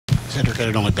Cedric, it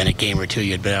had only been a game or two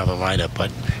you'd been out of the lineup,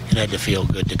 but it had to feel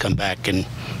good to come back and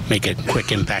make a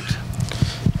quick impact.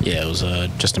 Yeah, it was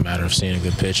just a matter of seeing a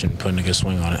good pitch and putting a good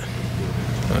swing on it.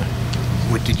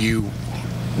 What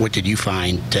did you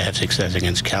find to have success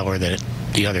against Keller that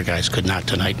the other guys could not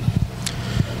tonight?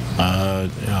 I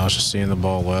was just seeing the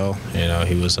ball well.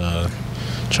 He was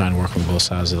trying to work on both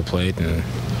sides of the plate, and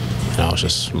I was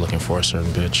just looking for a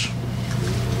certain pitch.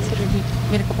 Cedric, you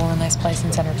made a couple of nice plays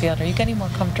in center field. Are you getting more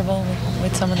comfortable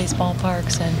with some of these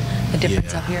ballparks and the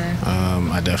difference up here?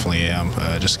 I definitely am.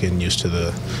 Just getting used to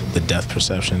the depth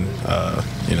perception.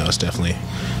 It's definitely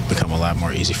become a lot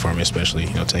more easy for me, especially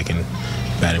taking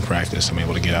batting practice. I'm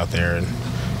able to get out there and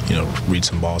read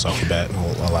some balls off the bat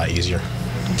a lot easier.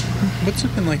 What's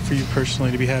it been like for you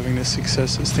personally to be having this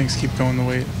success as things keep going the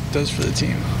way it does for the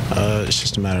team? It's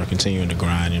just a matter of continuing to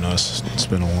grind. It's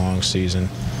been a long season,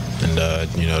 and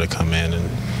to come in and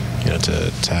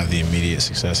to have the immediate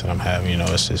success that I'm having,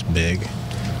 it's just big.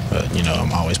 But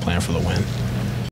I'm always playing for the win.